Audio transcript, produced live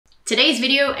Today's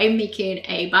video, I'm making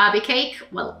a Barbie cake,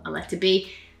 well, a letter B,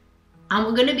 and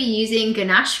we're gonna be using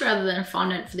ganache rather than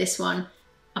fondant for this one.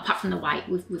 Apart from the white,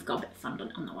 we've got a bit of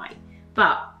fondant on the white,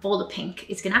 but all the pink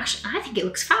is ganache, and I think it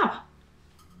looks fab.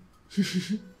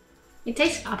 It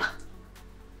tastes fab.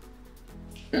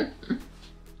 To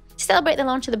celebrate the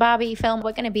launch of the Barbie film,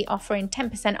 we're going to be offering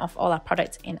 10% off all our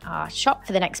products in our shop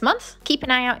for the next month. Keep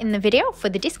an eye out in the video for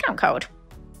the discount code.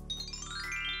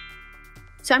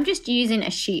 So I'm just using a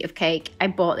sheet of cake. I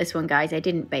bought this one, guys. I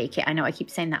didn't bake it. I know I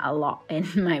keep saying that a lot in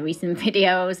my recent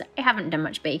videos. I haven't done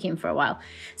much baking for a while.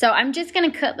 So I'm just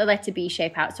going to cut the letter B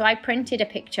shape out. So I printed a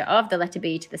picture of the letter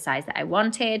B to the size that I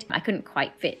wanted. I couldn't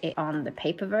quite fit it on the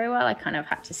paper very well. I kind of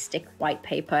had to stick white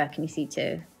paper, can you see,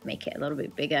 to make it a little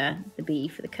bit bigger, the B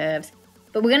for the curves.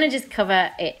 But we're going to just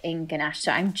cover it in ganache.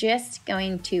 So I'm just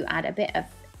going to add a bit of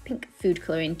pink food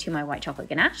coloring to my white chocolate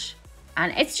ganache.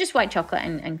 And it's just white chocolate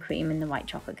and cream in the white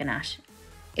chocolate ganache.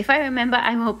 If I remember,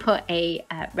 I will put a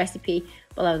recipe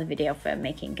below the video for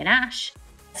making ganache.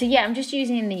 So yeah, I'm just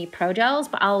using the Pro Gels,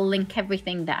 but I'll link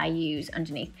everything that I use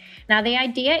underneath. Now the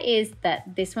idea is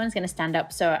that this one's going to stand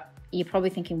up, so you're probably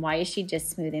thinking, why is she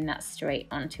just smoothing that straight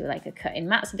onto like a cutting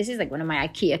mat? So this is like one of my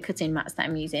IKEA cutting mats that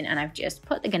I'm using, and I've just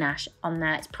put the ganache on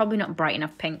there. It's probably not bright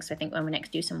enough pink, so I think when we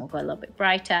next do some, we'll go a little bit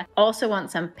brighter. Also want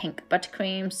some pink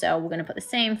buttercream, so we're gonna put the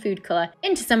same food color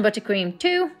into some buttercream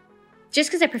too, just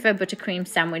because I prefer buttercream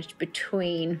sandwiched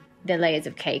between the layers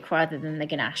of cake rather than the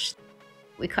ganache.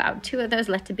 We cut out 2 of those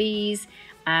letter Bs.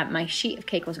 My sheet of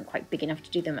cake wasn't quite big enough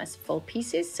to do them as full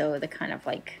pieces, so they're kind of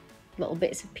like little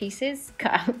bits of pieces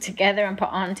cut out together and put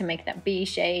on to make that B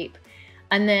shape.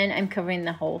 And then I'm covering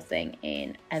the whole thing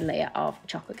in a layer of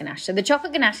chocolate ganache. So the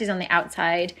chocolate ganache is on the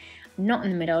outside, not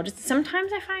in the middle. Just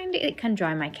sometimes I find it can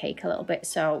dry my cake a little bit,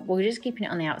 so we're just keeping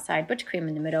it on the outside, buttercream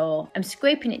in the middle. I'm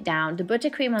scraping it down. The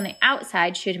buttercream on the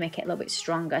outside should make it a little bit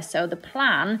stronger. So the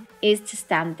plan is to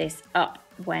stand this up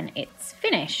when it's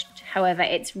finished. However,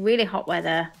 it's really hot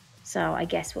weather, so I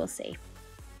guess we'll see.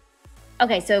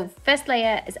 Okay, so first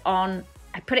layer is on.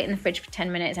 I put it in the fridge for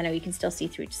 10 minutes. I know you can still see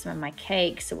through to some of my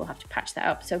cake, so we'll have to patch that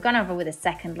up. So I've gone over with a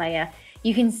second layer.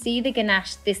 You can see the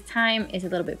ganache this time is a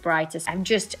little bit brighter. So I've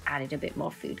just added a bit more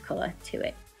food color to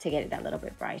it to get it that little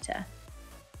bit brighter.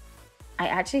 I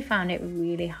actually found it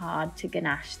really hard to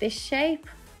ganache this shape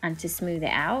and to smooth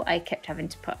it out. I kept having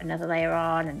to put another layer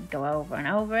on and go over and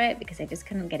over it because I just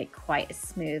couldn't get it quite as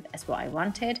smooth as what I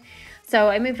wanted. So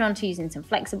I moved on to using some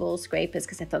flexible scrapers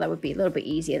because I thought that would be a little bit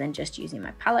easier than just using my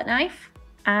palette knife.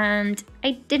 And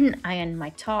I didn't iron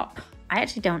my top. I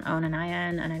actually don't own an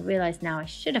iron, and I realized now I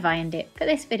should have ironed it for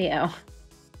this video.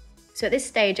 So at this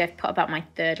stage, I've put about my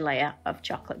 3rd layer of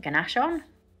chocolate ganache on.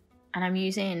 And I'm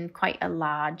using quite a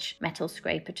large metal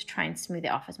scraper to try and smooth it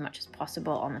off as much as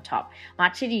possible on the top. I'm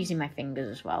actually using my fingers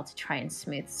as well to try and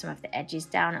smooth some of the edges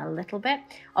down a little bit.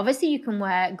 Obviously you can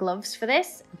wear gloves for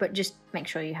this, but just make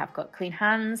sure you have got clean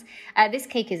hands. This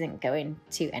cake isn't going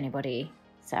to anybody,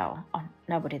 so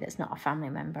nobody that's not a family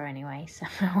member anyway. So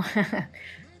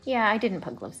yeah, I didn't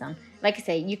put gloves on. Like I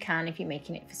say, you can if you're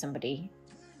making it for somebody.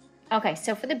 Okay,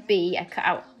 so for the B, I cut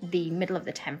out the middle of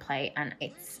the template, and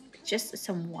it's just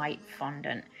some white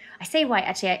fondant. I say white,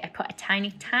 actually I put a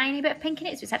tiny bit of pink in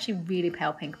it, so it's actually really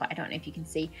pale pink, but I don't know if you can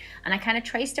see. And I kind of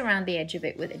traced around the edge of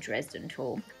it with a Dresden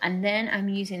tool. And then I'm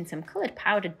using some colored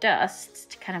powder dust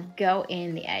to kind of go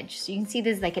in the edge. So you can see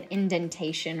there's like an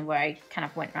indentation where I kind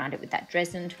of went around it with that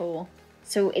Dresden tool.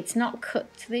 So it's not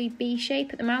cut to the B shape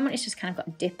at the moment, it's just kind of got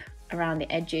a dip around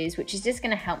the edges, which is just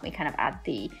gonna help me kind of add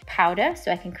the powder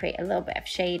so I can create a little bit of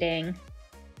shading.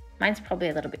 Mine's probably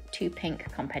a little bit too pink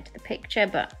compared to the picture,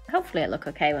 but hopefully it'll look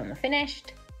okay when we're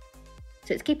finished.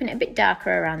 So it's keeping it a bit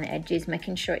darker around the edges,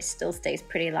 making sure it still stays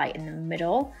pretty light in the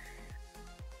middle.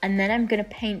 And then I'm gonna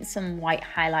paint some white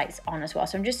highlights on as well.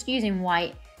 So I'm just using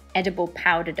white edible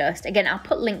powder dust. Again, I'll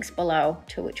put links below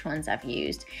to which ones I've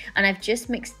used. And I've just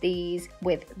mixed these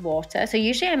with water. So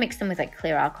usually I mix them with like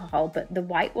clear alcohol, but the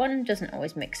white one doesn't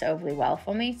always mix overly well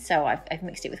for me. So I've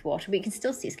mixed it with water, but you can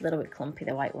still see it's a little bit clumpy,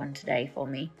 the white one today for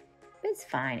me. It's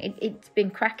fine. It's been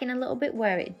cracking a little bit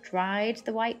where it dried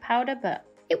the white powder, but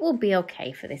it will be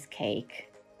okay for this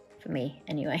cake, for me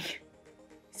anyway.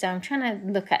 So I'm trying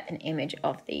to look at an image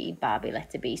of the Barbie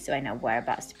letter B so I know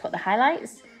whereabouts to put the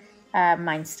highlights.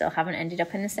 Mine still haven't ended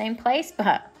up in the same place,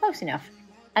 but close enough.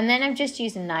 And then I've just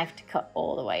used a knife to cut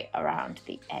all the way around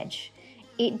the edge.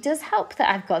 It does help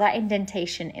that I've got that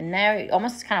indentation in there. It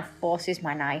almost kind of forces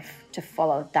my knife to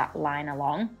follow that line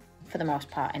along, for the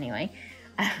most part anyway.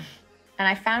 And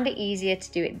I found it easier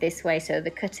to do it this way, so the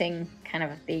cutting kind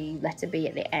of the letter B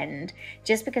at the end,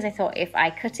 just because I thought if I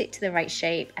cut it to the right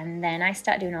shape and then I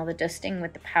start doing all the dusting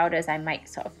with the powders, I might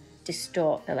sort of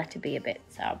distort the letter B a bit.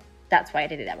 So that's why I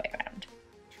did it that way around.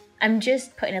 I'm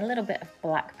just putting a little bit of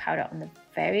black powder on the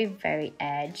very, very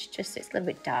edge, just so it's a little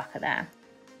bit darker there.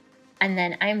 And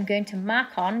then I'm going to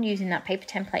mark on using that paper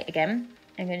template again.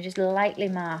 I'm going to just lightly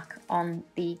mark on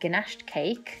the ganache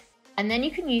cake. And then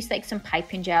you can use like some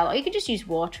piping gel, or you could just use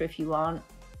water if you want.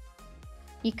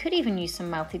 You could even use some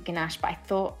melted ganache, but I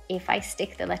thought if I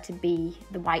stick the letter B,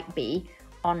 the white B,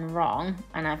 on wrong,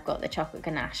 and I've got the chocolate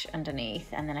ganache underneath,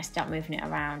 and then I start moving it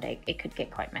around, it could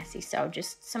get quite messy. So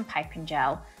just some piping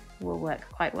gel will work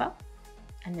quite well.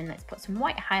 And then let's put some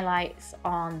white highlights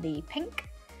on the pink.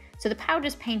 So the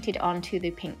powder's painted onto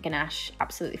the pink ganache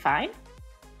absolutely fine.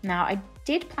 Now I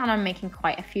did plan on making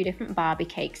quite a few different Barbie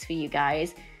cakes for you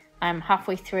guys. I'm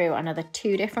halfway through another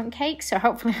 2 different cakes, so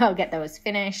hopefully I'll get those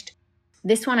finished.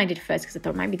 This one I did first because I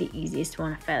thought it might be the easiest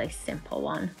one, a fairly simple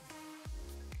one.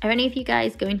 Are any of you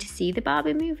guys going to see the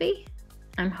Barbie movie?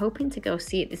 I'm hoping to go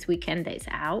see it this weekend that it's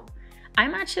out.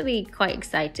 I'm actually quite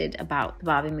excited about the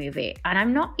Barbie movie, and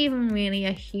I'm not even really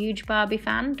a huge Barbie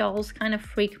fan. Dolls kind of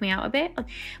freak me out a bit.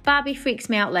 Barbie freaks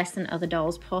me out less than other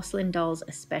dolls. Porcelain dolls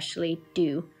especially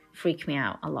do freak me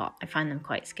out a lot. I find them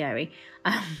quite scary.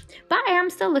 But I am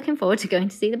still looking forward to going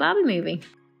to see the Barbie movie.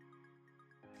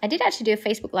 I did actually do a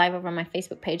Facebook Live over on my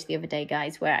Facebook page the other day,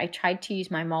 guys, where I tried to use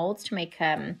my molds to make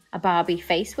a Barbie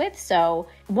face with. So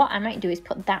what I might do is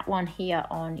put that one here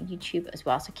on YouTube as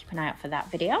well. So keep an eye out for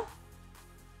that video.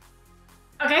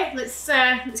 Okay, let's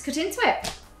cut into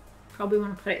it. Probably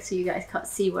want to put it so you guys can't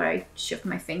see where I shoved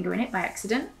my finger in it by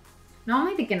accident.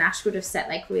 Normally the ganache would have set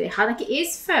like really hard. Like it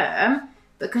is firm,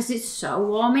 because it's so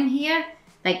warm in here.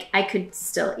 Like I could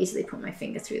still easily put my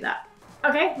finger through that.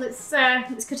 Okay, let's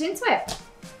cut into it.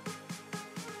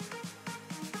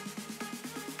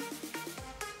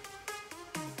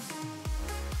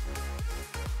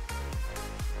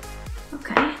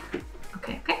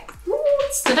 Okay. Ooh,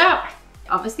 it stood up.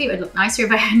 Obviously, it would look nicer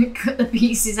if I hadn't cut the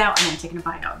pieces out and then taken a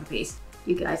bite out of the piece.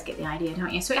 You guys get the idea,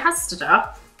 don't you? So it has stood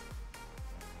up.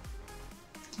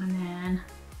 And then,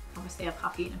 obviously, I've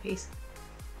half eaten a piece.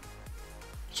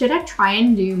 Should I try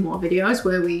and do more videos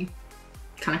where we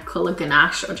kind of colour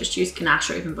ganache, or just use ganache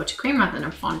or even buttercream rather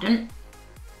than fondant?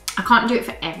 I can't do it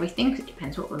for everything because it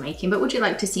depends what we're making, but would you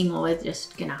like to see more with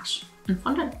just ganache and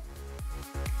fondant?